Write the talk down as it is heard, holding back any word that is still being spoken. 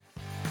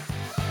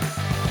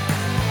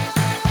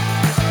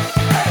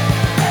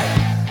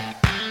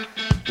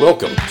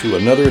Welcome to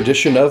another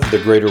edition of The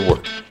Greater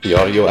Work, the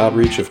audio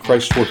outreach of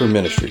Christ Worker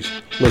Ministries.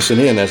 Listen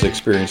in as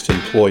experienced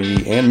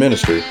employee and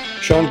minister,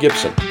 Sean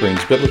Gibson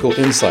brings biblical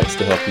insights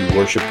to help you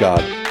worship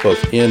God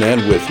both in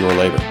and with your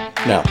labor.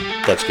 Now,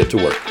 let's get to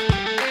work.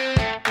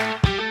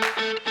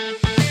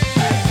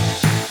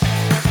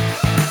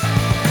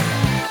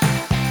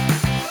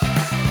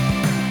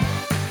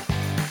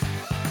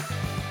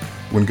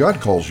 When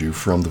God calls you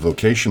from the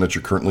vocation that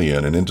you're currently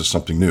in and into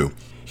something new,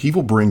 He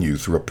will bring you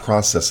through a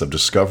process of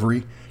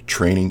discovery,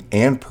 training,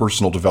 and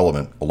personal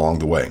development along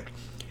the way.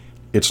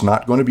 It's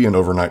not going to be an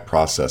overnight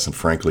process, and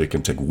frankly, it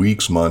can take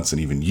weeks, months,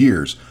 and even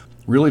years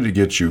really to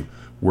get you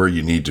where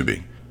you need to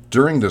be.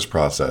 During this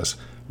process,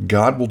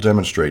 God will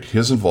demonstrate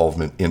His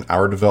involvement in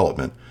our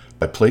development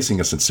by placing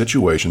us in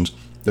situations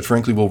that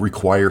frankly will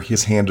require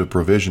His hand of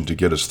provision to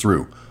get us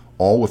through,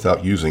 all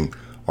without using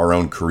our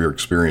own career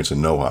experience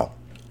and know-how.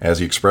 As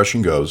the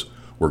expression goes,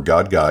 where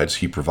God guides,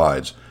 He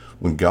provides.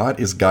 When God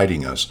is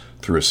guiding us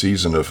through a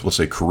season of, let's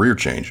say, career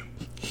change,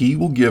 He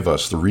will give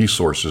us the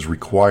resources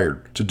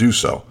required to do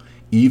so,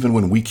 even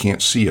when we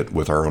can't see it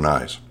with our own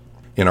eyes.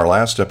 In our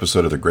last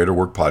episode of the Greater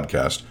Work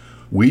podcast,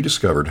 we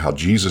discovered how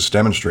Jesus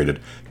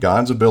demonstrated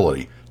God's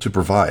ability to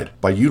provide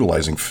by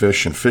utilizing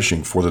fish and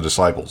fishing for the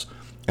disciples.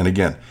 And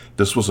again,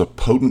 this was a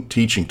potent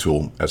teaching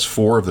tool, as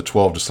 4 of the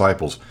 12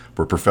 disciples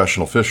were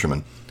professional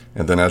fishermen.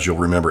 And then, as you'll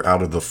remember,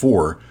 out of the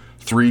 4,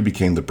 3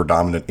 became the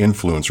predominant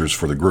influencers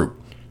for the group.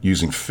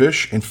 Using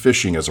fish and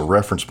fishing as a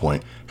reference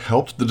point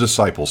helped the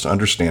disciples to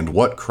understand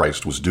what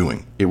Christ was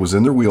doing. It was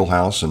in their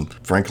wheelhouse, and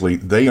frankly,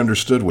 they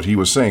understood what He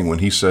was saying when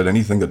He said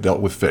anything that dealt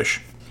with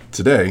fish.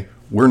 Today,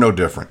 we're no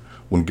different.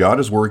 When God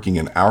is working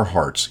in our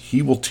hearts,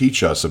 He will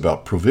teach us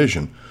about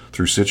provision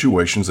through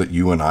situations that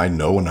you and I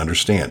know and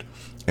understand.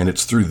 And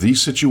it's through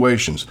these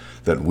situations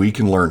that we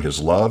can learn His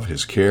love,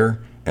 His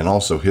care, and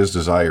also His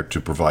desire to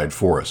provide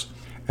for us.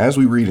 As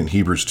we read in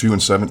Hebrews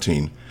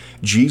 2:17,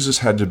 Jesus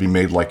had to be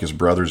made like His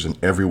brothers in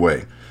every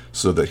way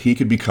so that He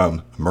could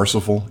become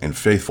merciful and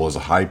faithful as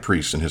a high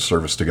priest in His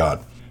service to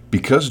God.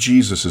 Because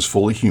Jesus is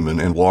fully human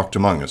and walked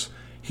among us,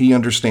 He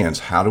understands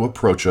how to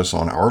approach us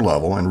on our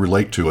level and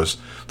relate to us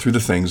through the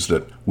things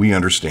that we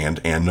understand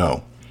and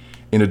know.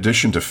 In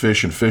addition to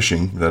fish and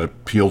fishing that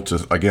appealed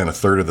to, again, a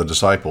third of the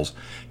disciples,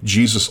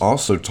 Jesus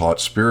also taught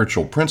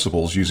spiritual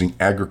principles using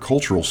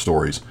agricultural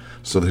stories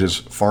so that His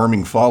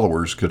farming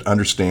followers could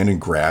understand and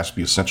grasp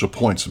the essential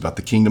points about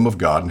the kingdom of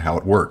God and how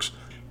it works.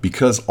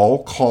 Because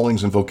all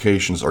callings and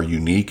vocations are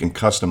unique and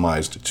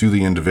customized to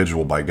the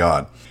individual by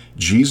God,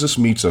 Jesus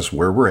meets us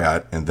where we're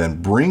at and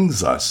then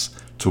brings us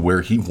to where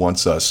He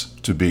wants us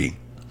to be.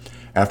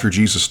 After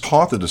Jesus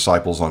taught the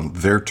disciples on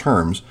their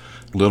terms,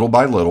 little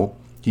by little,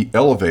 He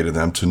elevated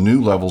them to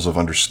new levels of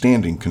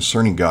understanding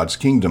concerning God's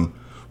kingdom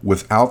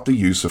without the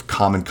use of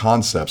common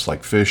concepts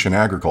like fish and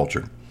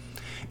agriculture.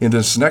 In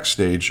this next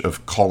stage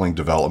of calling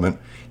development,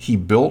 He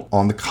built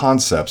on the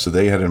concepts that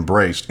they had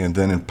embraced and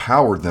then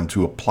empowered them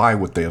to apply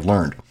what they had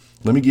learned.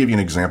 Let me give you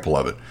an example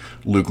of it.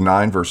 Luke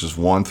 9, verses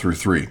 1 through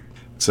 3. It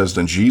says,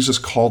 "Then Jesus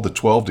called the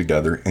 12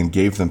 together and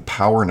gave them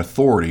power and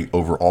authority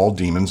over all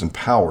demons and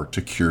power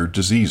to cure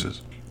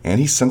diseases. And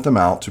He sent them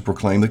out to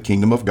proclaim the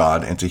kingdom of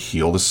God and to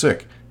heal the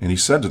sick. And He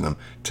said to them,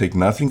 'Take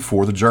nothing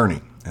for the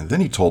journey.' And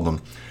then He told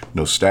them,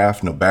 'No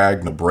staff, no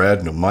bag, no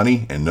bread, no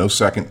money, and no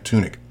second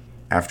tunic.'"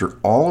 After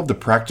all of the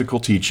practical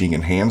teaching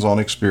and hands-on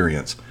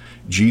experience,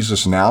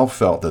 Jesus now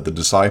felt that the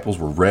disciples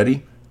were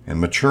ready and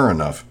mature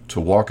enough to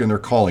walk in their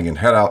calling and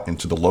head out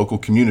into the local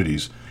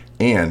communities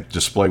and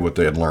display what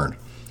they had learned.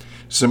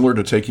 Similar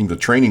to taking the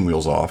training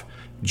wheels off,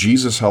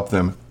 Jesus helped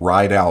them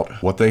ride out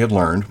what they had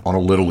learned on a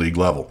Little League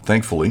level,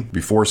 thankfully,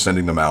 before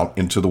sending them out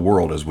into the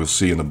world, as we'll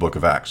see in the book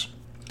of Acts.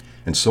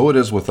 And so it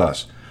is with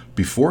us.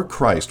 Before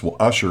Christ will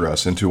usher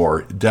us into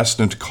our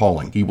destined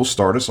calling, He will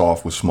start us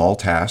off with small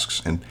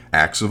tasks and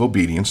acts of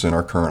obedience in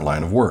our current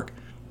line of work.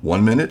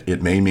 One minute,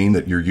 it may mean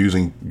that you're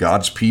using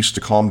God's peace to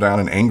calm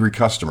down an angry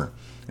customer.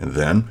 And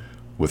then,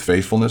 with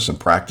faithfulness and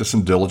practice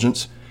and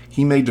diligence,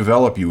 He may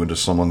develop you into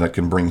someone that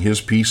can bring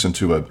His peace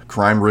into a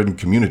crime-ridden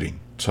community,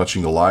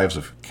 touching the lives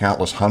of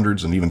countless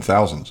hundreds and even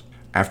thousands.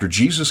 After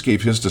Jesus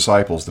gave His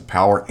disciples the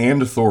power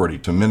and authority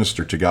to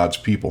minister to God's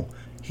people,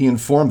 He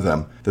informed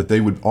them that they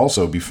would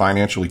also be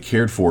financially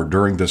cared for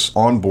during this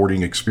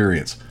onboarding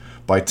experience.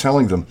 By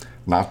telling them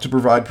not to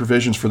provide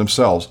provisions for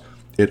themselves,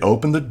 it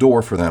opened the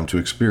door for them to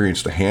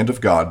experience the hand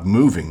of God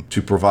moving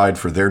to provide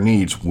for their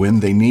needs when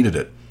they needed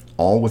it,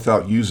 all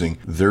without using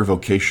their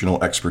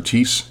vocational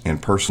expertise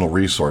and personal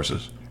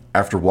resources.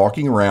 After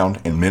walking around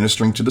and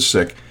ministering to the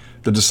sick,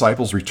 the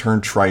disciples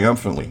returned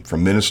triumphantly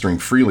from ministering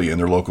freely in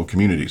their local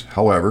communities.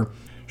 However,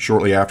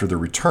 shortly after their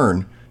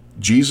return,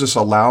 Jesus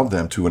allowed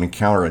them to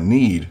encounter a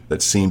need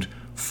that seemed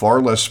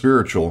far less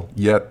spiritual,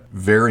 yet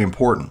very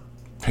important: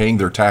 paying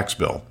their tax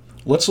bill.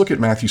 Let's look at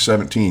Matthew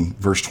 17,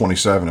 verse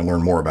 27, and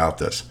learn more about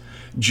this.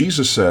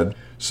 Jesus said,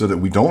 "So that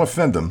we don't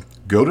offend them,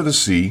 go to the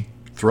sea,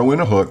 throw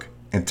in a hook,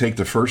 and take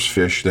the first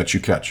fish that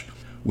you catch.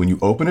 When you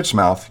open its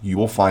mouth, you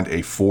will find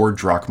a 4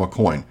 drachma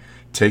coin.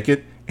 Take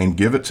it and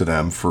give it to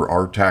them for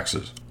our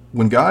taxes."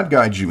 When God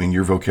guides you in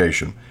your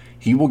vocation,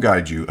 He will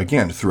guide you,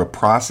 again, through a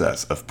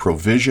process of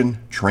provision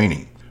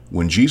training.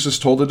 When Jesus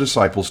told the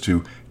disciples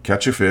to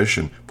catch a fish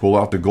and pull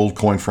out the gold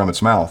coin from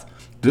its mouth,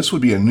 this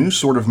would be a new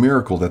sort of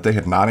miracle that they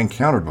had not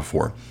encountered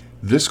before.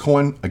 This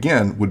coin,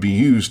 again, would be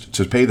used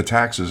to pay the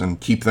taxes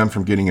and keep them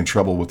from getting in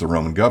trouble with the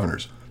Roman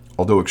governors.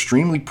 Although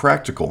extremely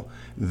practical,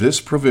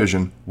 this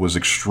provision was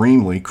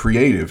extremely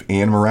creative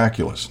and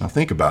miraculous. Now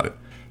think about it.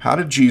 How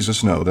did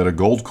Jesus know that a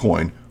gold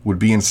coin would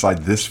be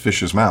inside this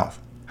fish's mouth?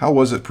 How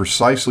was it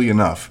precisely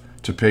enough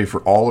to pay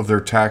for all of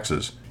their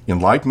taxes? In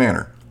like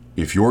manner,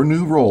 if your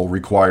new role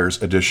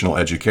requires additional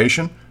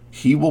education,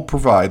 He will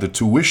provide the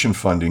tuition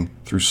funding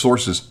through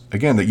sources,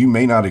 again, that you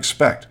may not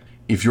expect.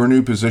 If your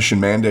new position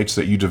mandates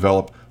that you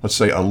develop, let's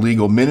say, a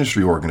legal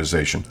ministry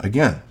organization,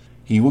 again,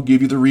 He will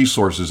give you the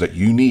resources that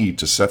you need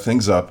to set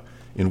things up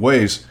in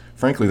ways,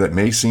 frankly, that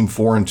may seem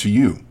foreign to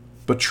you.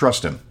 But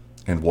trust Him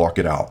and walk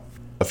it out.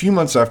 A few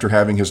months after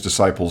having His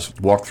disciples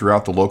walk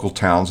throughout the local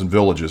towns and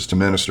villages to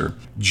minister,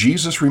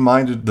 Jesus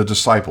reminded the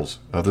disciples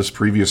of this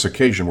previous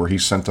occasion where He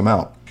sent them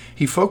out.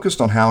 He focused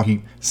on how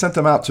He sent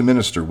them out to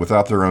minister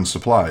without their own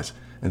supplies,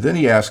 and then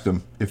He asked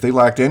them if they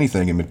lacked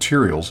anything in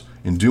materials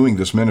in doing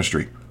this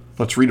ministry.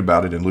 Let's read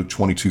about it in Luke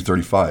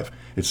 22:35.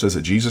 It says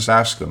that Jesus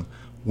asked them,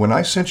 "When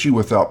I sent you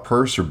without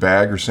purse or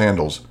bag or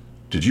sandals,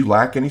 did you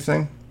lack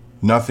anything?"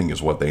 "Nothing,"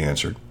 is what they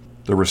answered.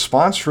 The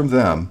response from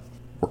them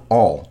were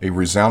all a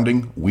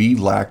resounding, "We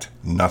lacked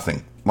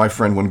nothing." My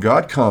friend, when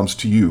God comes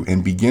to you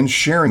and begins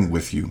sharing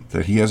with you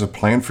that He has a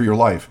plan for your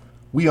life,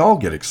 we all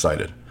get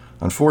excited.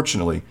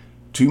 Unfortunately,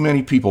 too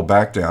many people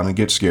back down and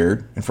get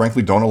scared and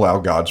frankly don't allow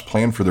God's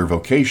plan for their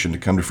vocation to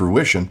come to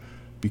fruition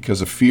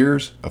because of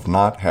fears of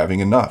not having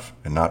enough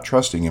and not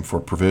trusting Him for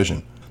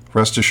provision.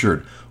 Rest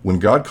assured, when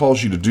God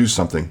calls you to do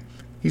something,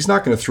 He's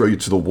not going to throw you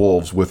to the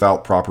wolves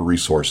without proper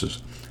resources.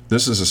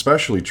 This is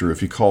especially true if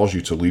He calls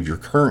you to leave your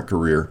current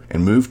career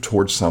and move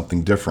towards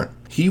something different.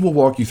 He will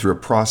walk you through a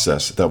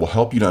process that will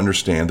help you to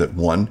understand that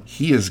 1,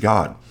 He is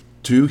God.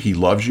 2, He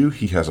loves you,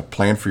 He has a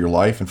plan for your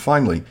life, and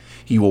finally,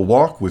 He will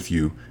walk with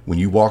you when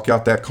you walk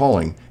out that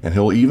calling, and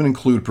He'll even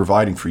include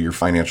providing for your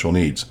financial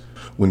needs.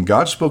 When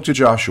God spoke to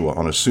Joshua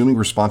on assuming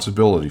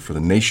responsibility for the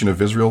nation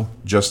of Israel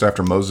just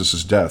after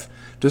Moses' death,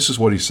 this is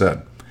what He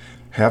said,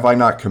 "Have I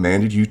not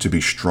commanded you to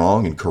be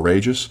strong and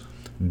courageous?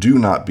 Do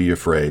not be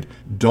afraid,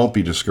 don't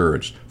be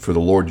discouraged, for the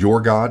Lord your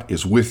God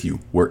is with you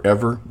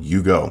wherever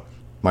you go."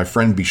 My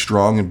friend, be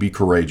strong and be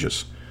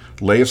courageous.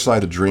 Lay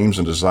aside the dreams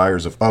and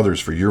desires of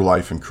others for your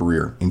life and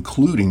career,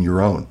 including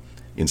your own.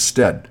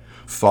 Instead,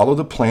 follow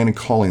the plan and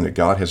calling that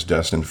God has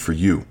destined for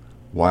you.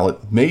 While it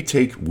may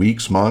take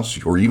weeks, months,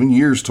 or even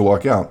years to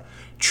walk out,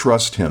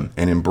 trust Him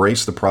and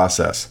embrace the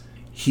process.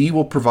 He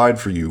will provide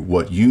for you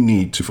what you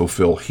need to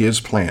fulfill His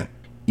plan,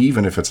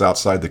 even if it's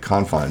outside the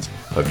confines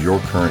of your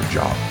current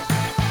job.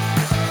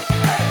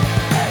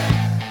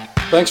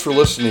 Thanks for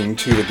listening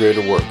to The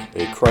Greater Work,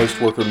 a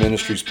Christ Worker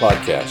Ministries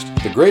podcast.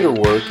 The Greater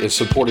Work is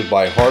supported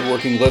by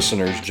hardworking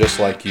listeners just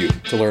like you.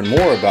 To learn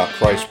more about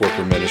Christ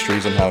Worker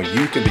Ministries and how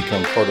you can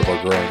become part of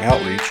our growing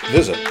outreach,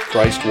 visit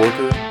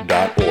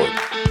christworker.org.